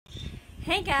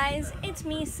Hey guys, it's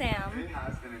me, Sam,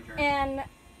 and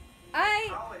I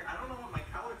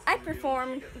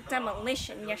performed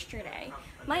demolition yesterday.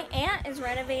 My aunt is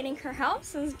renovating her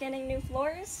house and is getting new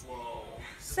floors,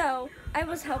 so I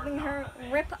was helping her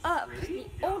rip up the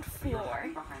old floor.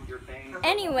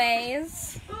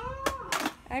 Anyways,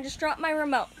 I just dropped my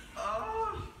remote.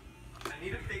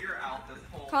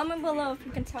 Comment below if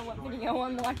you can tell what video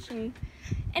I'm watching.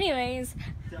 Anyways,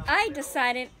 I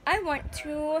decided I want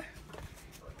to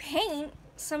paint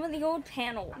some of the old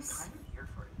panels.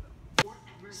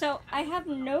 So I have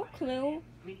no clue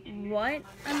what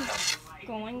I'm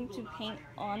going to paint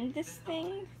on this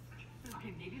thing,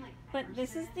 but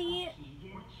this is the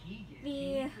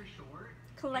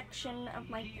collection of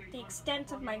the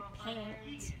extent of my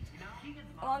paint,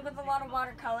 along with a lot of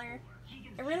watercolor.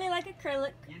 I really like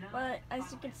acrylic, but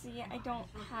as you can see, I don't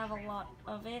have a lot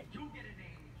of it.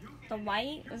 The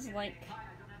white is like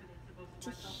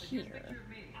to here.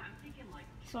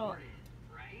 So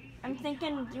I'm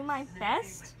thinking do my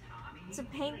best to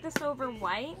paint this over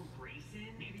white,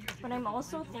 but I'm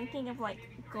also thinking of like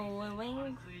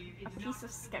gluing a piece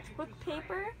of sketchbook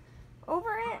paper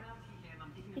over it,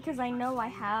 because I know I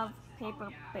have paper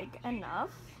big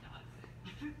enough.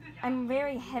 I'm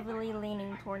very heavily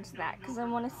leaning towards that because I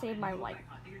want to save my white.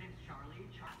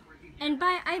 And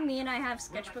by I mean I have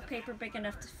sketchbook paper big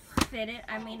enough to fit it.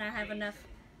 I mean I have enough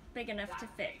big enough to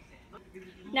fit.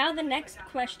 Now the next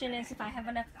question is if I have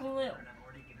enough glue.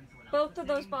 Both of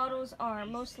those bottles are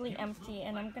mostly empty,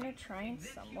 and I'm gonna try and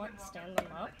somewhat stand them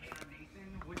up.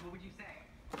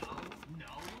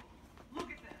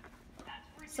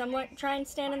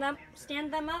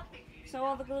 Stand them up so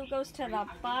all the glue goes to the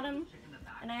bottom,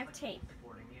 and I have tape.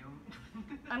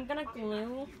 I'm gonna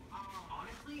glue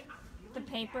the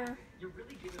paper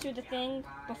to the thing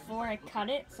before I cut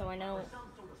it so I know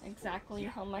exactly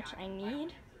how much I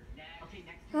need.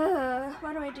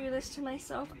 Why do I do this to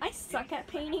myself? I suck at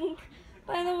painting,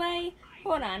 by the way.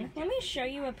 Hold on, let me show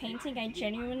you a painting I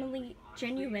genuinely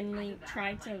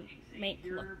tried to make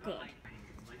look good.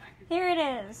 Here it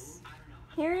is.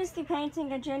 Here is the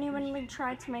painting I genuinely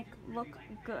tried to make look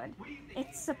good.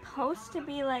 It's supposed to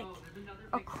be like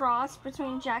a cross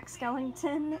between Jack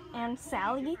Skellington and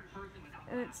Sally.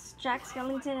 It's Jack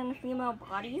Skellington in a female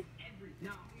body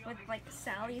with like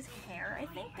Sally's hair, I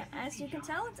think. As you can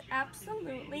tell, it's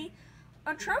absolutely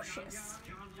atrocious.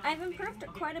 I've improved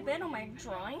it quite a bit on my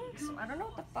drawing, so I don't know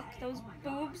what the fuck those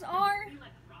boobs are.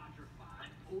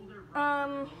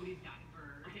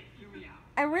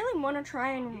 I really want to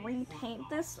try and repaint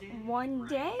this one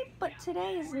day, but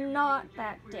today is not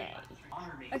that day.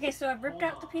 Okay, so I've ripped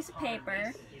out the piece of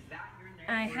paper.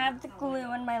 I have the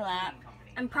glue in my lap.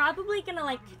 I'm probably gonna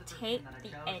like tape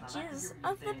the edges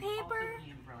of the paper,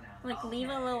 like leave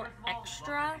a little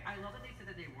extra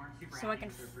so I can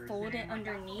fold it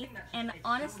underneath. And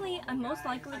honestly, I'm most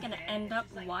likely gonna end up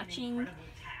watching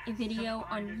a video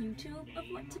on YouTube of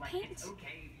what to paint.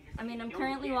 I mean, I'm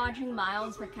currently watching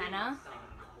Miles McKenna.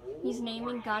 He's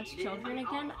naming God's children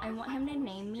again. I want him to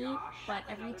name me, but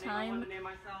every time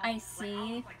I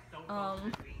see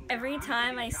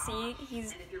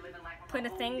he's put a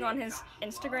thing on his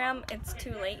Instagram, it's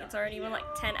too late. It's already been like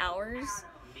 10 hours,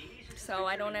 so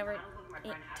I don't ever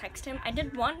text him. I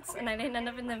did once, and I didn't end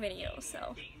up in the video,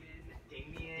 so.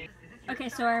 Okay,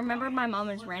 so I remember my mom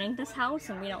is renting this house,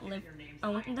 and we don't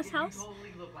own this house.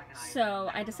 So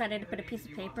I decided to put a piece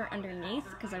of paper underneath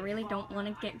because I really don't want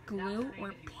to get glue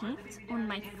or paint on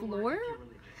my floor.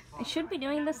 I should be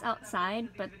doing this outside,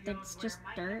 but it's just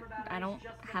dirt. I don't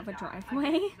have a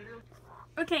driveway.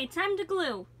 Okay, time to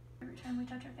glue. Every time we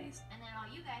touch our face. And then all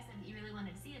you guys said that you really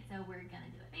wanted to see it, so we're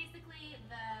gonna do it. Basically,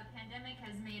 the pandemic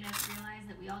has made us realize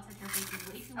that we all touch our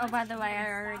faces way too much. Oh, by the way, I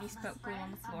already spilled glue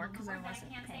on the floor because I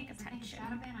wasn't paying attention.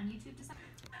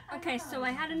 Okay, so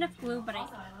I had enough glue, but I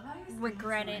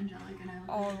regret it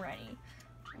already.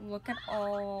 Look at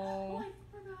all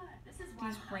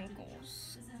these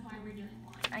wrinkles.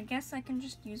 I guess I can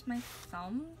just use my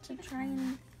thumb to try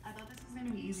and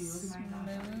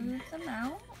smooth them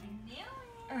out.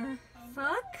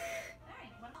 Fuck.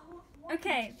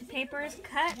 Okay, the paper is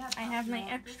cut. I have my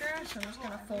extra, so I'm just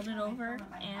gonna fold it over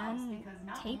and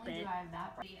tape it.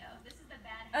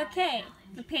 Okay,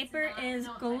 the paper is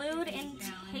glued and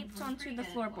taped onto the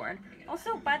floorboard.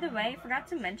 Also, by the way, I forgot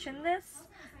to mention this,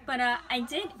 but I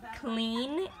did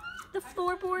clean the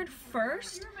floorboard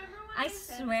first. I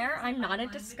swear I'm not a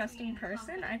disgusting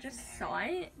person. I just saw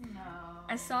it.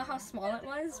 I saw how small it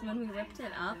was when we ripped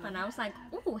it up, and I was like,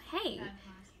 ooh, hey,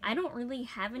 I don't really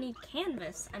have any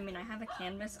canvas. I mean, I have a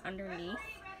canvas underneath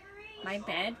my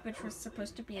bed, which was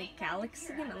supposed to be a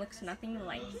galaxy, and it looks nothing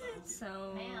like it,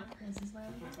 so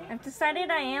I've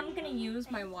decided I am going to use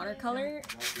my watercolor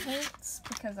paints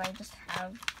because I just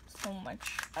have so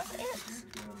much of it.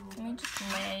 Let me just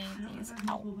lay these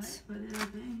out.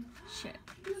 Shit,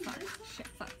 fuck.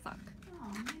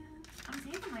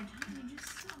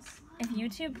 If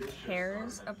YouTube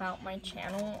cares about my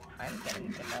channel, I'm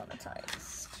getting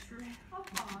demonetized.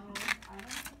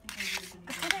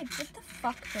 What the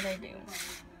fuck did I do?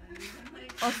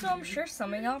 Also, I'm sure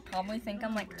some of y'all probably think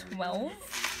I'm like 12,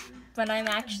 but I'm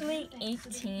actually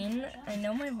 18. I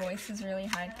know my voice is really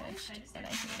high-pitched, and I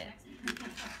hate it.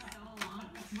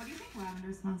 What do you think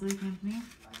lavender smells like, Anthony?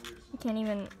 I can't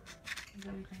even...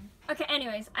 Okay,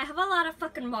 anyways, I have a lot of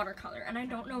fucking watercolor, and I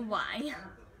don't know why.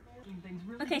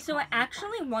 Okay, so I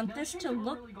actually want this to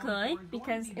look good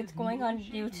because it's going on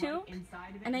YouTube,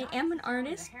 and I am an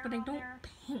artist, but I don't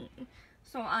paint.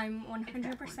 So I'm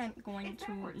 100% going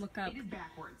to look up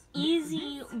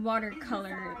easy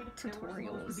watercolor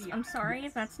tutorials. I'm sorry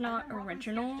if that's not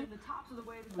original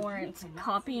or it's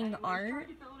copying art.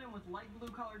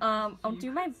 I'll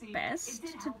do my best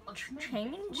to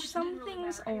change some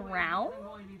things around,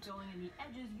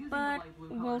 but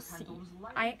we'll see.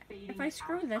 If I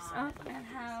screw this up, I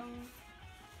have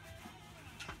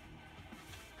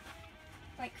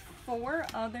like 4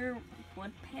 other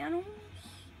wood panels.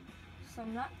 So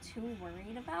I'm not too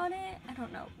worried about it. I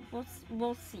don't know.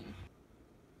 We'll see.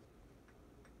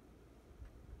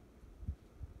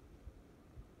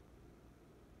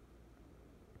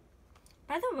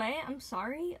 By the way, I'm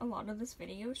sorry a lot of this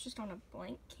video is just on a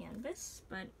blank canvas,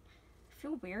 but I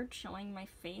feel weird showing my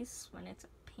face when it's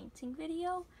a painting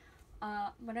video.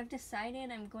 But I've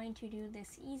decided I'm going to do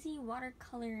this easy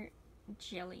watercolor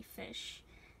jellyfish.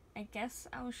 I guess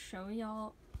I'll show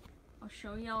y'all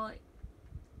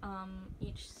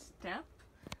each step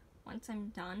once I'm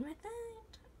done with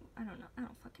it. I don't know. I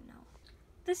don't fucking know.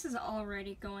 This is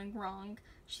already going wrong.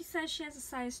 She says she has a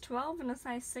size 12 and a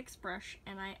size 6 brush,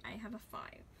 and I have a 5.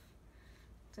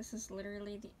 This is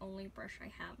literally the only brush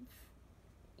I have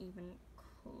even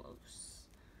close.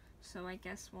 So I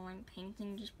guess while I'm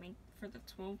painting, just make for the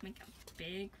 12, make it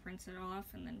big, rinse it off,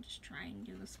 and then just try and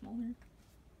do the smaller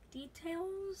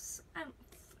details.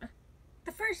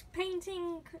 The first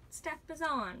painting step is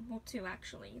on. Well, 2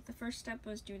 actually. The first step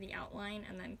was do the outline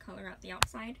and then color out the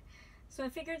outside. So I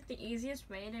figured the easiest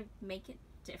way to make it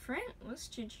different was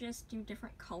to just do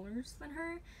different colors than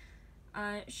her.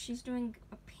 She's doing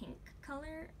a pink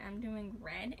color. I'm doing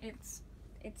red. It's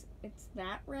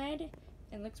that red.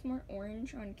 It looks more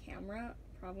orange on camera,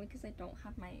 probably because I don't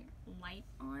have my light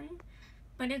on.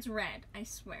 But it's red, I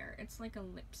swear. It's like a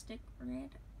lipstick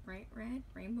red, bright red,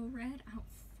 rainbow red. I don't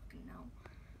fucking know.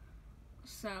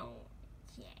 So,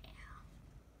 yeah.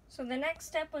 So the next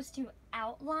step was to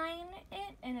outline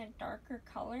it in a darker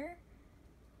color.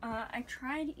 I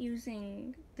tried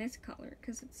using this color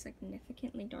because it's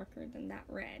significantly darker than that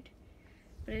red,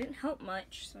 but it didn't help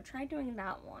much, so I tried doing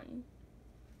that one.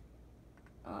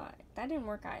 That didn't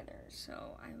work either,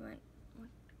 so I went,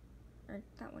 or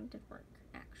that one did work,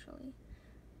 actually.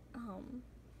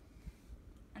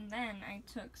 And then I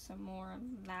took some more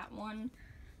of that one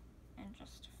and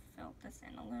just filled this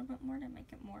in a little bit more to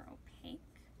make it more opaque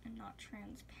and not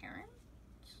transparent.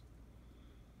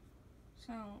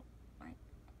 So, like,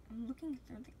 I'm looking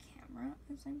through the camera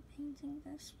as I'm painting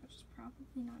this, which is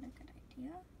probably not a good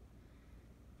idea.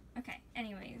 Okay,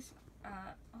 anyways,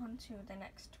 on to the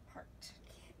next part.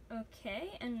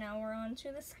 Okay, and now we're on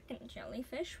to the second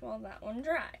jellyfish while that one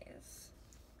dries.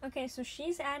 Okay, so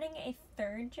she's adding a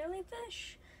 3rd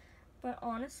jellyfish, but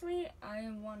honestly,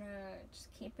 I want to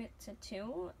just keep it to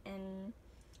 2 and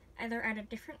either add a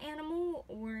different animal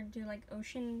or do like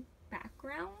ocean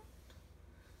background.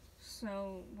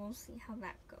 So we'll see how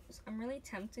that goes. I'm really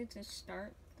tempted to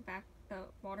start the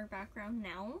water background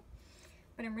now,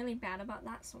 but I'm really bad about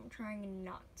that, so I'm trying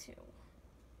not to.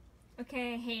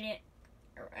 Okay, I hate it.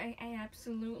 I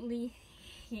absolutely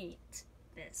hate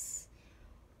this.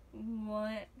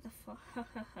 What the fuck?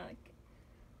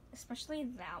 Especially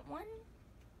that one.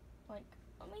 Like,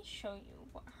 let me show you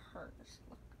what hers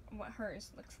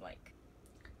looks like.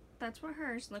 That's what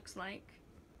hers looks like.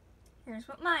 Here's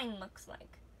what mine looks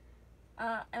like.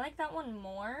 I like that one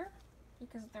more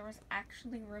because there was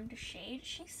actually room to shade.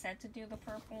 She said to do the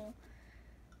purple.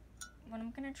 What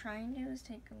I'm gonna try and do is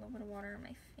take a little bit of water on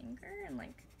my finger and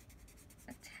like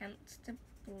attempt to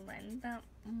blend that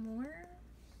more.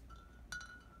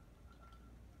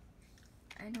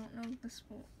 I don't know if this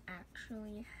will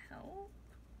actually help.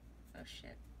 Oh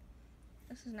shit.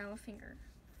 This is now a finger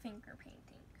painting.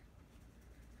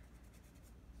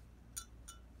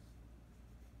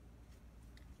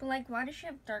 But like, why does she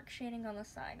have dark shading on the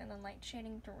side and then light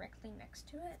shading directly next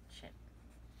to it? Shit.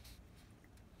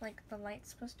 Like, the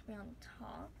light's supposed to be on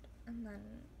top, and then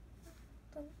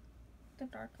the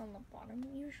dark on the bottom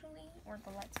usually, or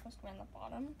the light's supposed to be on the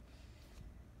bottom.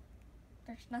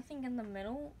 There's nothing in the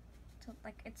middle to,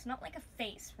 like, it's not like a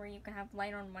face where you can have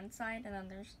light on one side and then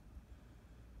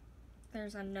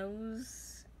there's a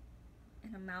nose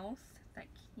and a mouth that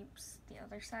keeps the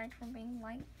other side from being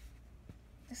light.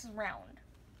 This is round.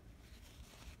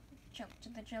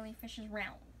 The jellyfish is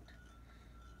round.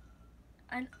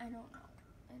 I don't know.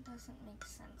 It doesn't make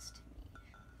sense to me.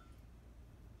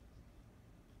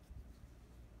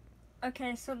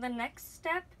 Okay, so the next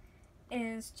step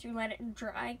is to let it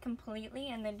dry completely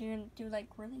and then do like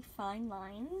really fine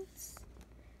lines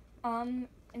in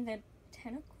the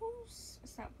tentacles.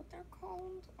 Is that what they're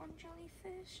called on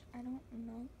jellyfish? I don't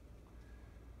know.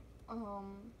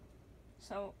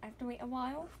 So I have to wait a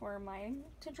while for mine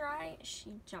to dry.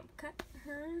 She jump cut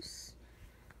hers.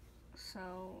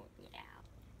 So yeah.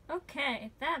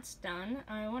 Okay, that's done.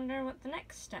 I wonder what the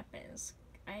next step is.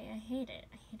 I hate it.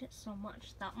 I hate it so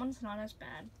much. That one's not as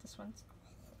bad. This one's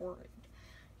horrid.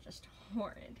 Just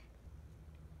horrid.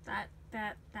 That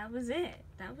was it.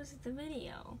 That was the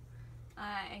video.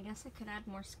 I guess I could add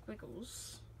more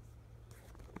squiggles.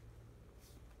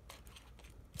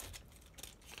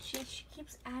 She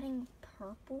keeps adding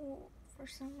purple for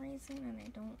some reason, and I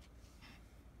don't...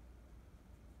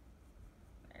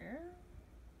 There?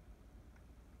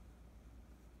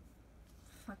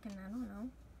 Fucking, I don't know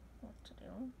what to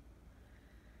do.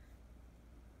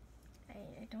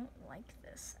 I don't like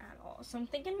this at all. So I'm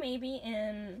thinking maybe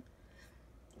in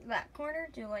that corner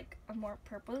do like a more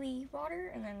purpley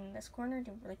water, and then in this corner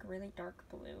do like a really dark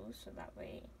blue, so that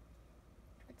way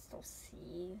you could still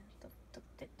see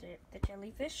the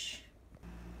jellyfish.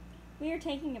 We are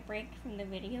taking a break from the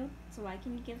video so I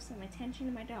can give some attention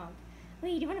to my dog. What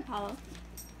are you doing, Apollo?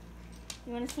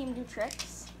 You want to see him do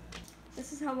tricks?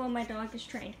 This is how well my dog is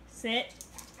trained. Sit.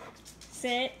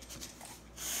 Sit.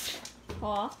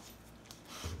 Paw.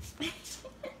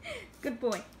 Good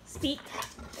boy. Speak.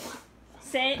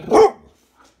 Sit.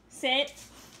 Sit.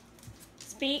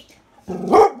 Speak.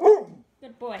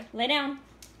 Good boy. Lay down.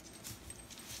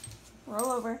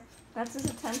 Roll over. That's his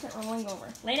attempt at rolling over.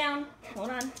 Lay down. Hold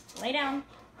on. Lay down.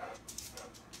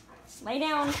 Lay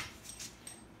down.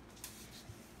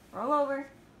 Roll over.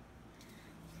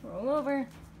 Roll over.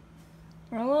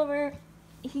 Roll over.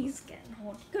 He's getting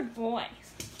hold. Good boy.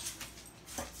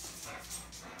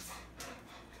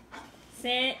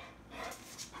 Sit.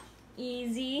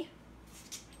 Easy.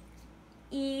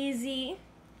 Easy.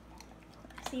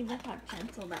 See, look how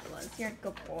gentle that was. You're a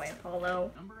good boy,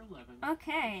 Apollo.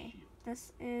 Okay,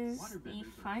 this is the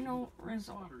final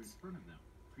result.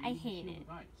 I hate it.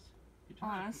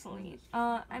 Honestly.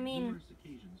 I mean,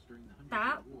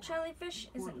 that jellyfish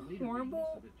isn't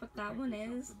horrible, but that one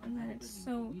is, and then it's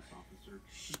so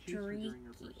streaky.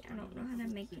 I don't know how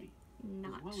to make it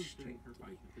not streaky.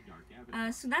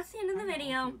 So that's the end of the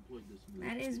video.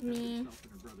 That is me.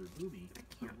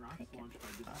 I can't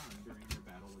pick it up.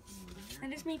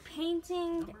 That is me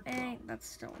painting a, that's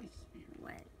still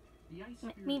wet.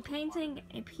 Me painting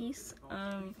a piece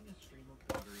of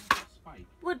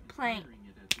wood plank.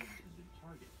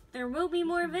 There will be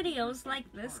more videos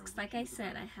like this, because like I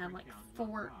said, I have like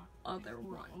 4 other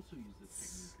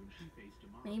ones.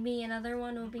 Maybe another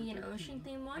one will be an ocean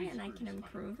theme one, and I can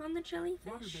improve on the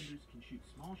jellyfish.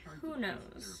 Who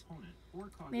knows?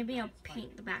 Maybe I'll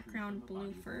paint the background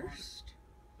blue first.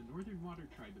 Who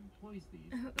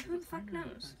the fuck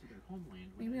knows?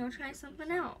 Maybe I'll try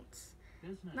something else.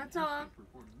 That's all.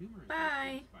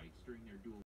 Bye.